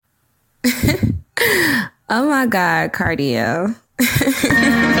Oh my God, cardio. You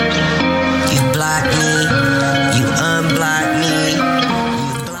block me, you unblock me.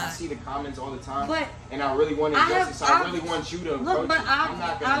 I see the comments all the time, and I really want justice. So I really want you to approach but it.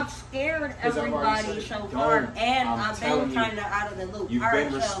 I've scared everybody so far, and I've been kind of out of the loop. You've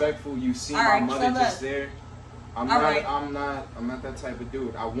been respectful. You've seen my mother just there. I'm not that type of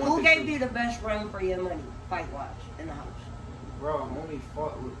dude. I want. Who gave you the best run for your money, fight wise, in the house? Bro, I only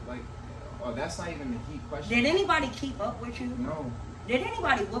fought with oh, that's not even the heat question. Did anybody keep up with you? No. Did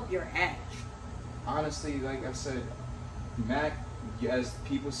anybody whoop your ass? Honestly, like I said, Mac, as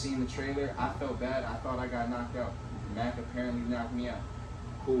people seen the trailer, I felt bad. I thought I got knocked out. Mac apparently knocked me out.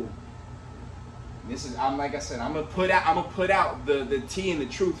 Cool. Like I said, I'm gonna put out the tea and the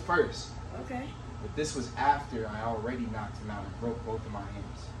truth first. Okay. But this was after I already knocked him out and broke both of my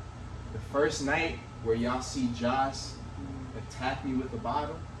hands. The first night where y'all see Josh attack me with a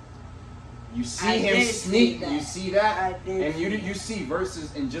bottle, you see him sneak. You see that, and you see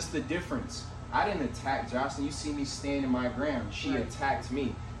versus and just the difference. I didn't attack Josh, and you see me standing my ground. She attacked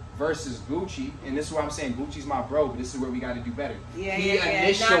me. Versus Gucci, and this is what I'm saying. Gucci's my bro, but this is where we got to do better. He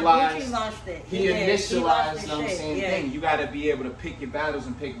initialized. He initialized. I'm saying thing. You got to be able to pick your battles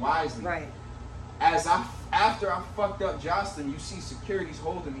and pick wisely. Right. After I fucked up Jocelyn, you see security's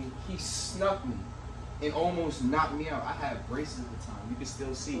holding me. He snuck me and almost knocked me out. I had braces at the time. You can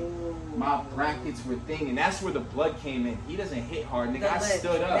still see my brackets were thin, and that's where the blood came in. He doesn't hit hard, nigga. I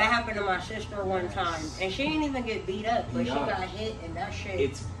stood up. That happened to my sister one time, and she didn't even get beat up, but she got hit, and that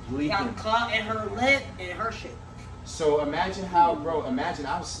shit got caught in her lip and her shit. So imagine how, bro. Imagine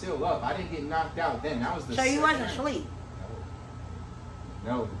I was still up. I didn't get knocked out then. That was the. So you wasn't asleep?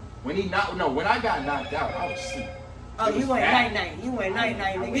 No. When I got knocked out, I was asleep. Oh, you went night-night. You went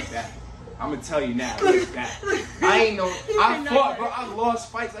night-night, nigga. I'm gonna tell you now. Look back. I ain't no. I fought, bro. I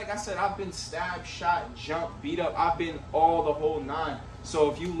lost fights. Like I said, I've been stabbed, shot, jumped, beat up. I've been all the whole nine. So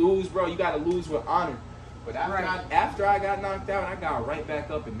if you lose, bro, you gotta lose with honor. But after I got knocked out, I got right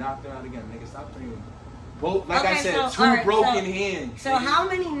back up and knocked her out again. Nigga, stop playing with me. Both, like I said, two broken hands. So how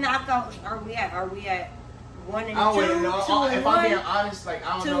many knockouts are we at? Are we at 1 and 2? I don't know. Two and if one? I'm being honest, like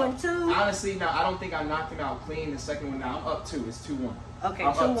I don't know. 2 and 2? Honestly, no, I don't think I knocked him out clean. The second one, now I'm up 2. It's 2-1. Okay,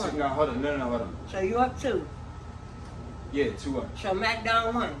 I'm 2-1. up 2. No, hold on. No, hold on. So you up 2? Yeah, 2 up. So Mac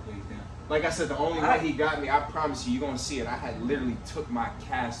down 1. Yeah, he's down. Like I said, the only way he got me, I promise you, you're gonna see it. I had literally took my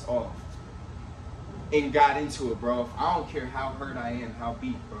cast off and got into it, bro. I don't care how hurt I am, how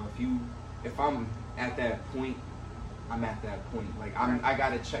beat, bro. If I'm at that point, I'm at that point. Like I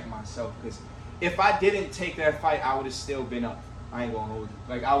gotta check myself, because if I didn't take that fight, I would have still been up. I ain't gonna hold you.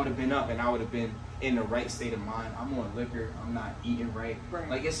 Like I would have been up, and I would have been in the right state of mind. I'm on liquor. I'm not eating right.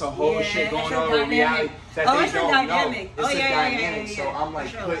 Like it's a whole shit going on with reality that they don't know. It's a dynamic. So I'm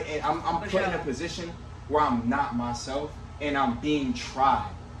like I'm put in a position where I'm not myself, and I'm being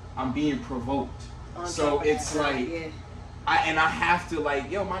tried. I'm being provoked. So it's like I have to,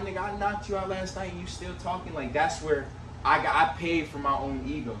 like, yo, my nigga, I knocked you out last night and you still talking. Like that's where I paid for my own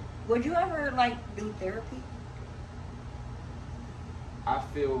ego. Would you ever like do therapy? I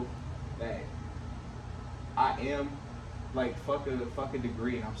feel that I am like fuck a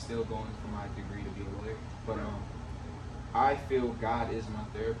degree, and I'm still going for my degree to be a lawyer. But I feel God is my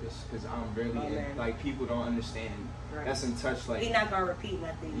therapist, because I'm really like people don't understand. That's in touch. Like He not gonna repeat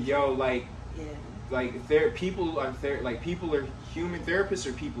nothing. Yo, like people are human. Therapists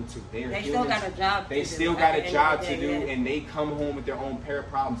are people too. They still got a job. They still got a job to do, and they come home with their own pair of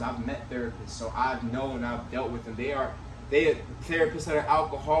problems. I've met therapists, so I've known, I've dealt with them. They are therapists that are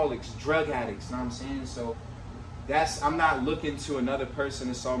alcoholics, drug addicts. You know what I'm saying? So I'm not looking to another person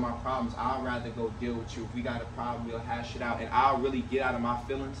to solve my problems. I'd rather go deal with you. If we got a problem, we'll hash it out, and I'll really get out of my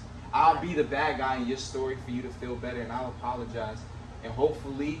feelings. I'll be the bad guy in your story for you to feel better, and I'll apologize, and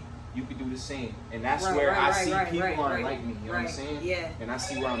hopefully you can do the same. And that's where I see people aren't like me. You know what I'm saying? Yeah. And I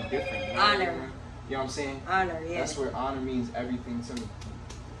see where I'm different. You know Honor. You know what I'm saying? Honor. Yeah. That's where honor means everything to me.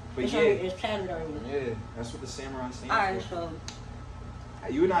 But it's tatted on you. Yeah, that's what the samurai stands for. Alright, so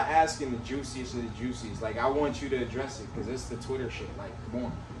you're not asking the juiciest of the juiciest. Like, I want you to address it, because it's the Twitter shit. Like, come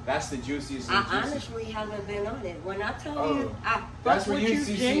on. That's the juiciest of the juiciest. I honestly haven't been on it. When I tell you, I that's fuck what with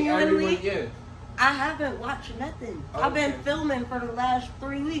you genuinely, I haven't watched nothing. I've been filming for the last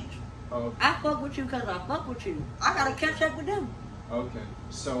 3 weeks. I fuck with you because I fuck with you. I gotta catch up with them. Okay,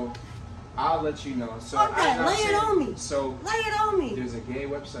 so I'll let you know. So lay it on me. So lay it on me. There's a gay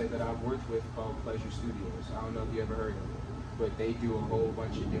website that I've worked with called Pleasure Studios. I don't know if you ever heard of it, but they do a whole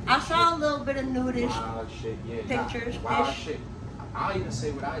bunch of different. I saw a little bit of nudish wild shit, pictures. Wild shit. I'll even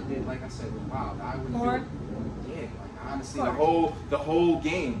say what I did. Like I said, was wild. I would do. Yeah, like honestly, the whole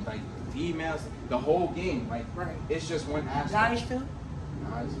game. Like females, the whole game. Like, it's just one aspect. Guys too?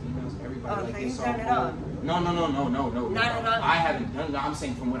 Guys, females, everybody. Oh, like, so you've done it all? No. Not at all? I haven't done it. I'm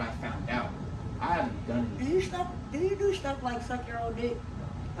saying from what I found out. I haven't done it. Do you do stuff like suck your own dick?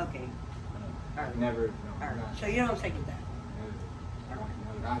 Okay. I've never, no. All right. So you don't take it that.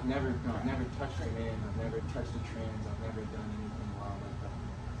 I've never touched a man. I've never touched a trans. I've never done anything wild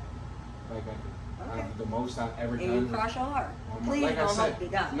like that. The most I've ever done. And you cross your heart. Please like don't I said, hope to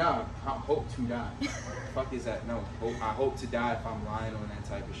die. No, I hope to die. Fuck is that? No, I hope to die if I'm lying on that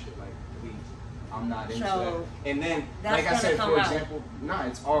type of shit. Like, please. I'm not into that. And then, like I said, for example,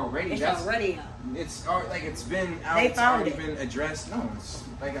 it's already. It's already out. It's like it's been out. They it's found already it. been addressed. No, it's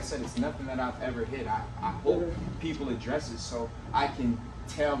like I said, it's nothing that I've ever hit. I hope people address it so I can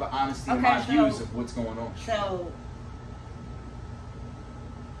tell the honesty of my views of what's going on. So,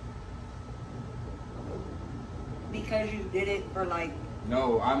 because you did it for like.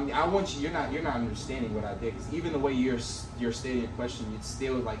 No, I want you. You're not understanding what I did. Because even the way you're stating a question, it's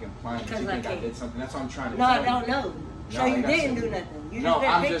still like implying that you think I did something. That's what I'm trying to tell you. No, I don't know. So you didn't do nothing. You just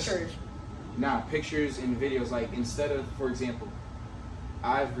did pictures. Pictures and videos. Like, instead of, for example,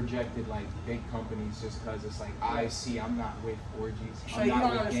 I've rejected like big companies just because it's like I'm not with orgies. So I'm you not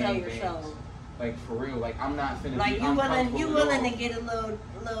don't want to sell yourself. Like, for real, like I'm not finna like be you willing to get a little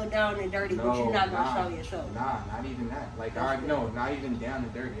down and dirty, but you're not gonna sell yourself. Nah, not even that. Like not even down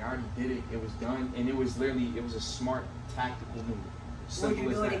and dirty. I already did it. It was done, and it was a smart tactical move. Would you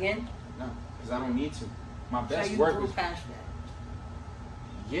do it again? No, because I don't need to. My best so work was past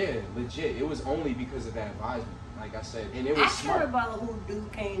that. Yeah, legit. It was only because of that advisement. Like I said, and it was smart. I care about who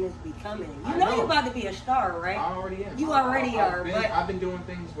Dukane is becoming. You know you're about to be a star, right? I already am. You already are. I've been doing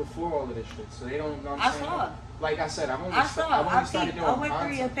things before all of this shit, so they don't know what I'm saying. I saw. Like I said, I've only started doing I went content.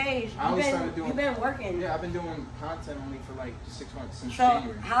 through your page. You've been working. Yeah, I've been doing content only for like 6 months since so,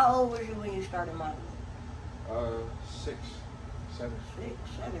 January. How old were you when you started modeling? 6, 7. 6,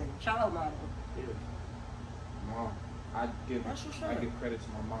 7. Child model. Yeah. Mom. I give credit to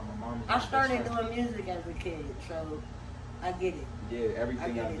my mom. My mom. I started doing music as a kid, so I get it. Yeah,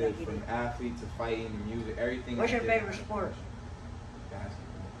 everything I did from athlete to fighting to music, everything. What's your favorite sport? Basketball.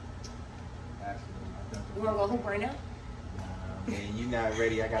 You wanna go hoop right now? Man, you not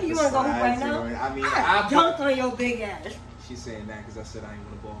ready. I got you the wanna go hoop right now? I mean, I dunked on your big ass. She's saying that because I said I ain't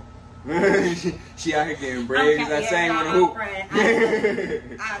want the ball. she out here getting braids. I say ain't want to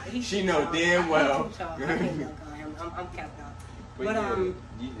hoop. She know damn well. I'm capped out. But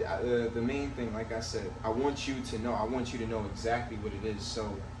the main thing, like I said, I want you to know exactly what it is.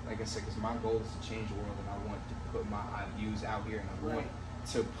 So, like I said, because my goal is to change the world, and I want to put my views out here, and I want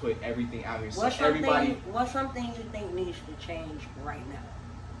to put everything out here. So what's something you think needs to change right now?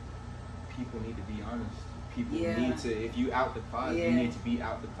 People need to be honest. People need to. If you out the closet, you need to be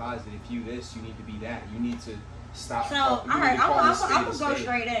out the closet. If you this, you need to be that. You need to stop. So, all right, I'm gonna go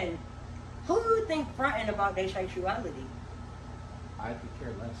straight in. Who do you think fronting about their sexuality? I could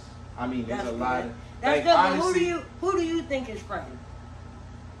care less. I mean, there's a lot of. That's good. Honestly, who do you think is fronting?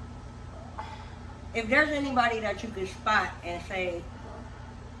 If there's anybody that you could spot and say,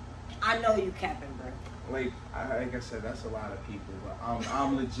 I know you capping, bro. Like I said, that's a lot of people. But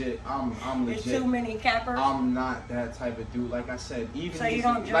I'm legit. I'm legit. There's too many cappers. I'm not that type of dude. Like I said, even so you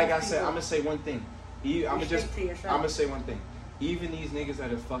don't like I said, I'm gonna say one thing. I'm gonna say one thing. Even these niggas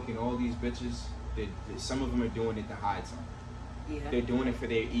that are fucking all these bitches, some of them are doing it to hide something. Yeah. They're doing it for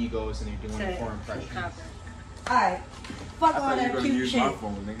their egos and they're doing it for impression. Alright. Fuck all that cute use shit. My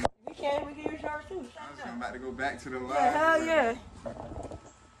phone, nigga. We can use ours too. I'm about to go back to the line. Yeah, hell yeah.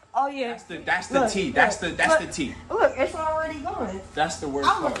 Oh yeah. That's the T. That's the T. Look, it's already going. That's the worst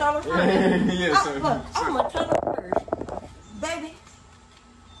I'm gonna tell her first. I'm gonna tell her first. Baby,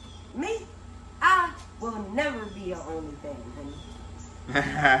 I will never be your only thing,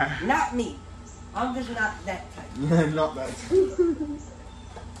 honey. Not me. I'm just not that type. Not that type.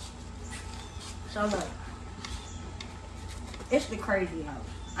 So look, it's the crazy house.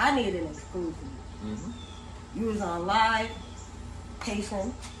 I need an exclusive. Mm-hmm. You was on live,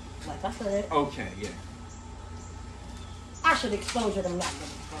 pacing, like I said. Okay, yeah. I should expose it, I'm not gonna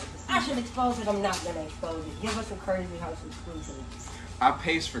expose it. I should expose it, I'm not gonna expose it. Give us a crazy house exclusive. I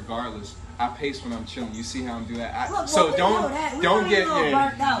pace regardless. I pace when I'm chilling. You see how I'm doing that? Look, so don't get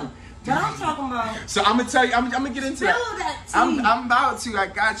burnt out. But I'm talking about. So I'm gonna tell you. I'm gonna get into that. I'm about to. I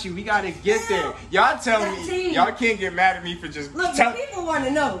got you. We gotta get there. Y'all tell me. Y'all can't get mad at me for just. Look, the people want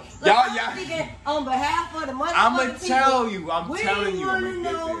to know. Look, y'all. Speaking on behalf of the motherfucking I'm gonna tell you. We want to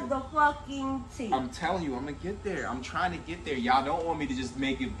know the fucking tea. I'm telling you. I'm gonna get there. I'm trying to get there. Y'all don't want me to just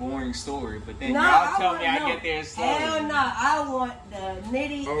make it boring story, but then y'all tell me I get there slowly. Hell no. I want the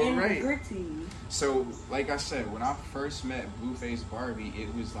nitty and the gritty. So, like I said, when I first met Blueface Barbie,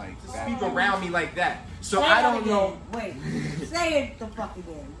 it was like speak around me like that. So say I don't know. Wait, say it the fuck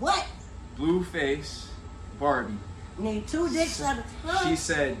again. What? Blueface Barbie. Need 2 dicks at a time. She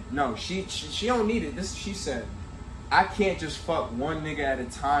said no. She don't need it. She said, I can't just fuck one nigga at a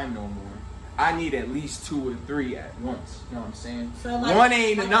time no more. I need at least 2 or 3 at once. You know what I'm saying? So like, one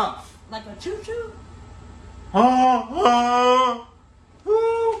ain't enough. Like a choo choo.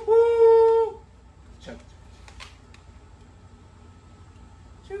 Check.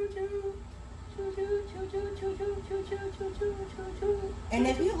 And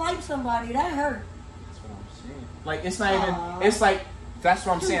if you like somebody, that hurt. That's what I'm saying. Like it's not even. It's like that's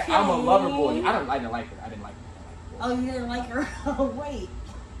what I'm saying. I'm a lover boy. I didn't like her. I didn't like her. Oh, you didn't like her? Oh, wait.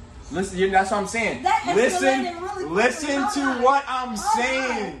 Listen, that's what I'm saying. Listen to what I'm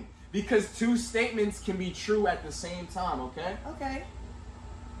saying. Because 2 statements can be true at the same time. Okay. Okay.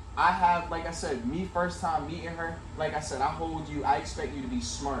 I have, like I said, me first time meeting her, like I said, I expect you to be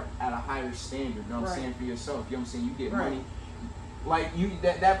smart at a higher standard, you know what I'm saying, for yourself. You know what I'm saying? You get money. Like,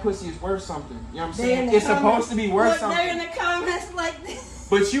 that pussy is worth something. You know what I'm saying? It's supposed to be worth something. They're in the comments like this.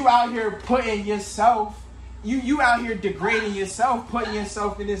 But you out here putting yourself, you out here degrading yourself, putting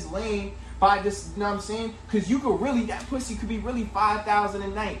yourself in this lane by this, you know what I'm saying? Because you could really, that pussy could be really $5,000 a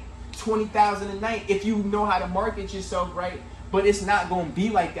night, $20,000 a night if you know how to market yourself right. But it's not going to be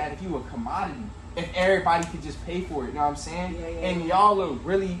like that if you a commodity. If everybody could just pay for it, you know what I'm saying? And y'all are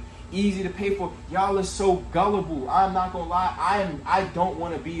really easy to pay for. Y'all are so gullible. I'm not going to lie. I don't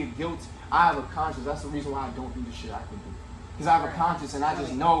want to be a guilt. I have a conscience. That's the reason why I don't do the shit I can do. Because I have a conscience and I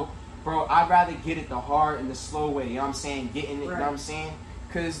just know, bro, I'd rather get it the hard and the slow way. You know what I'm saying? Getting it, you know what I'm saying?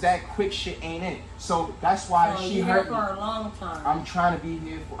 Because that quick shit ain't it. So that's why she hurt me. For a long time. I'm trying to be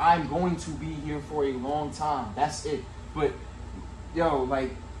here I'm going to be here for a long time. That's it. But yo,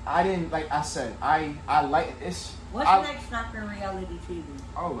 like I didn't, like I said, I like this. What's next after reality TV?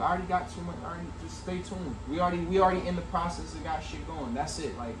 Oh, I already got too much. Just stay tuned. We already in the process of got shit going. That's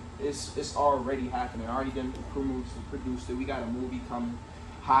it. Like it's already happening. I already done produced it. We got a movie coming,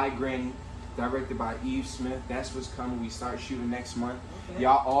 High Granny, directed by Eve Smith. That's what's coming. We start shooting next month. Okay.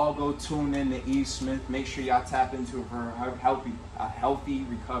 Y'all all go tune in to Eve Smith. Make sure y'all tap into her healthy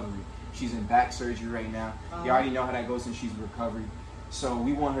recovery. She's in back surgery right now. You already know how that goes when she's in recovery. So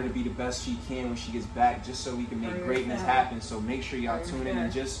we want her to be the best she can when she gets back, just so we can make greatness happen. So make sure y'all tune in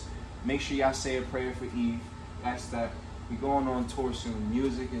and just make sure y'all say a prayer for Eve. That's that. We going on tour soon.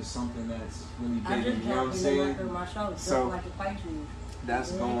 Music is something that's really big. You know what I'm saying? So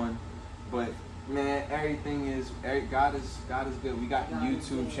that's going. But man, everything is God is good. We got the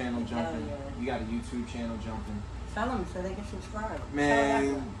YouTube channel jumping. We got a YouTube channel jumping. Tell them so they can subscribe.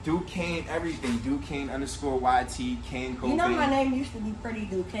 Man, Dukane, everything. Dukane_YT, Kane Kobe. You know my name used to be Pretty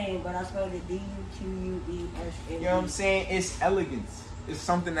Dukane, but I spelled it DUQUESNE. You know what I'm saying? It's elegance. It's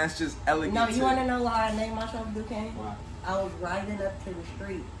something that's just elegant. No, you want to know why I named myself Dukane? Why? I was riding up to the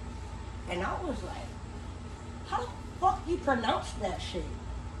street, and I was like, how the fuck you pronounce that shit?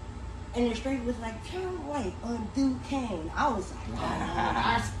 And the street was like, turn right on Dukane. I was like, oh,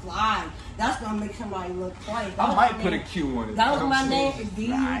 that's fly. That's going to make somebody look twice. I might put a Q on it. That was my name,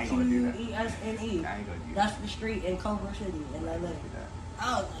 DUQESNE. That's the street in Culver City in LA.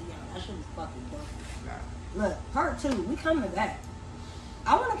 I was like, yo, that shit is fucking dope. Look, part 2, we coming back.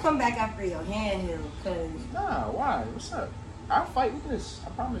 I want to come back after your hand heal, because... Nah, why? What's up? I'll fight with this. I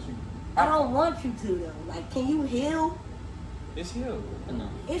promise you. I don't want you to, though. Like, can you heal? It's healed. No.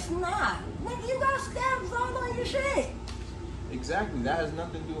 It's not. Nigga, you got scabs all on your shit. Exactly. That has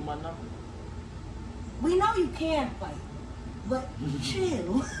nothing to do with my number. We know you can fight, but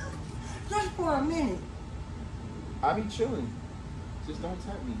chill. Just for a minute. I be chilling. Just don't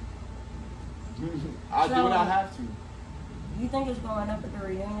tempt me. I'll do what I have to. You think it's going up at the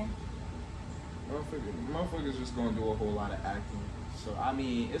reunion? Motherfuckers just gonna do a whole lot of acting. So, I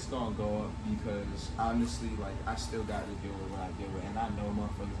mean, it's gonna go up because, honestly, like, I still got to deal with what I deal with, and I know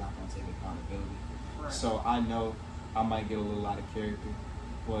motherfuckers not gonna take accountability. Right. So, I know I might get a little out of character,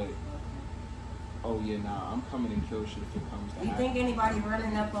 but, oh yeah, nah, I'm coming and kill shit if it comes to You think anybody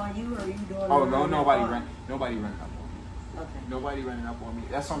running up on you, or are you doing Oh, no, nobody running up on me. Okay. Nobody running up on me.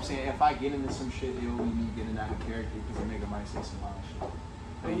 That's what I'm saying. If I get into some shit, it'll be me getting out of character because a nigga might say some wild shit.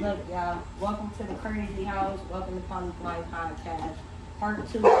 Well, look, y'all. Welcome to the Crazy House. Welcome to Polyfly Podcast. Part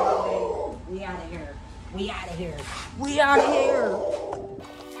 2 of the way. We out of here. We out of here. We out of here.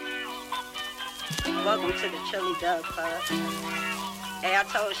 Welcome to the Chili Dog Club. Hey, I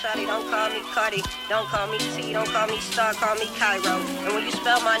told Shawty, don't call me Cardi, don't call me T, don't call me Star, call me Kairo. And when you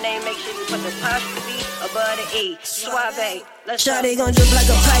spell my name, make sure you put the apostrophe above the E. Suavè. Shawty gon' drip like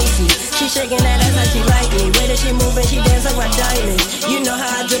a Pisces. She shaking that ass like she like me. Way that she moving, she dance like my diamonds. You know how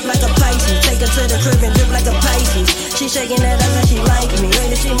I drip like a Pisces. Take her to the crib and drip like a Pisces. She shaking that ass like she like me.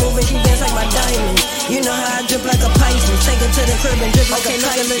 Way that she moving, she dance like my diamonds. You know how I drip like a Pisces. Take her to the crib and drip like a Pisces.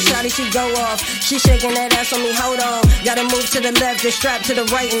 Look at little shawty, she go off. She shaking that ass on me, hold on. Gotta move to the left, just strap to the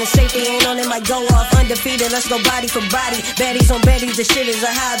right, and the safety ain't on, it might go off. Undefeated, let's go body for body. Baddies on baddies, this shit is a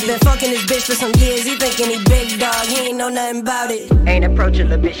hobby. Been fucking this bitch for some years, he thinking he big dog, he ain't know nothing about it. Ain't approaching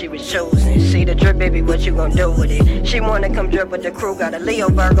the bitch, she was chosen. See the drip, baby, what you gon' do with it? She wanna come drip with the crew, got a Leo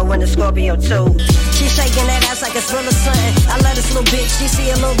Virgo and a Scorpio too. She shaking that ass like a thriller something. I love this little bitch, she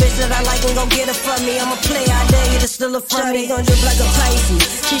see a little bitch that I like and gon' get her from me. I'm a player, I dare you to steal her from me. Gon' drip like a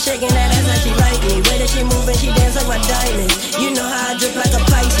Pisces. She shaking that ass like she like me. Way that she moving, she dance like my diamonds. You know how I drip like a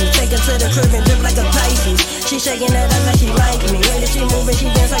Pisces. Take her to the crib and drip like a Pisces. She shaking that ass like she like me. Way that she moving, she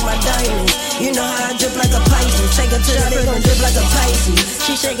dance like my diamonds. You know how I drip like a Pisces. Take her to the crib and drip like a Pisces.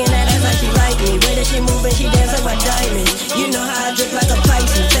 She shaking that ass like she like me. Way that she moving, she dance like my diamonds. You know how I drip like a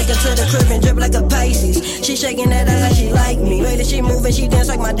Pisces. Take her to the crib and drip like a Pisces. She shaking that ass like she like me. Way that she moving, she dance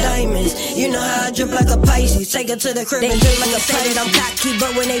like my diamonds. You know how I drip like a Pisces. Take her to the crib and drip like a Pisces. I'm cocky,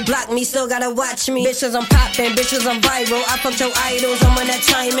 but when they block me, still gotta watch me. Bitches, I'm poppin', bitches, I'm viral. I fucked your idols, I'm on that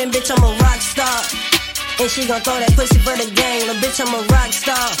timing, bitch, I'm a rock star. And she gon' throw that pussy for the gang. Little bitch, I'm a rock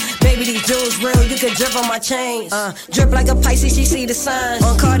star. Baby, these jewels real, you can drip on my chains. Drip like a Pisces, she see the signs.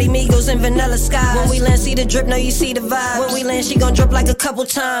 On Cardi Migos and Vanilla Skies. When we land, see the drip, know you see the vibe. When we land, she gon' drip like a couple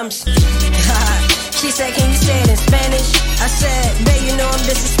times. She said, can you say it in Spanish? I said, babe, you know I'm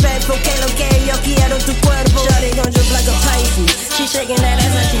disrespectful. Que lo que yo quiero tu cuerpo. Shawty gon' drip like a Pisces. She shaking that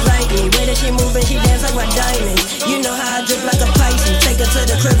ass like she like me. Way that she moving, she dance like my diamonds. You know how I drip like a Pisces. Take her to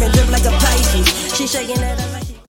the crib and drip like a Pisces. She shaking that ass like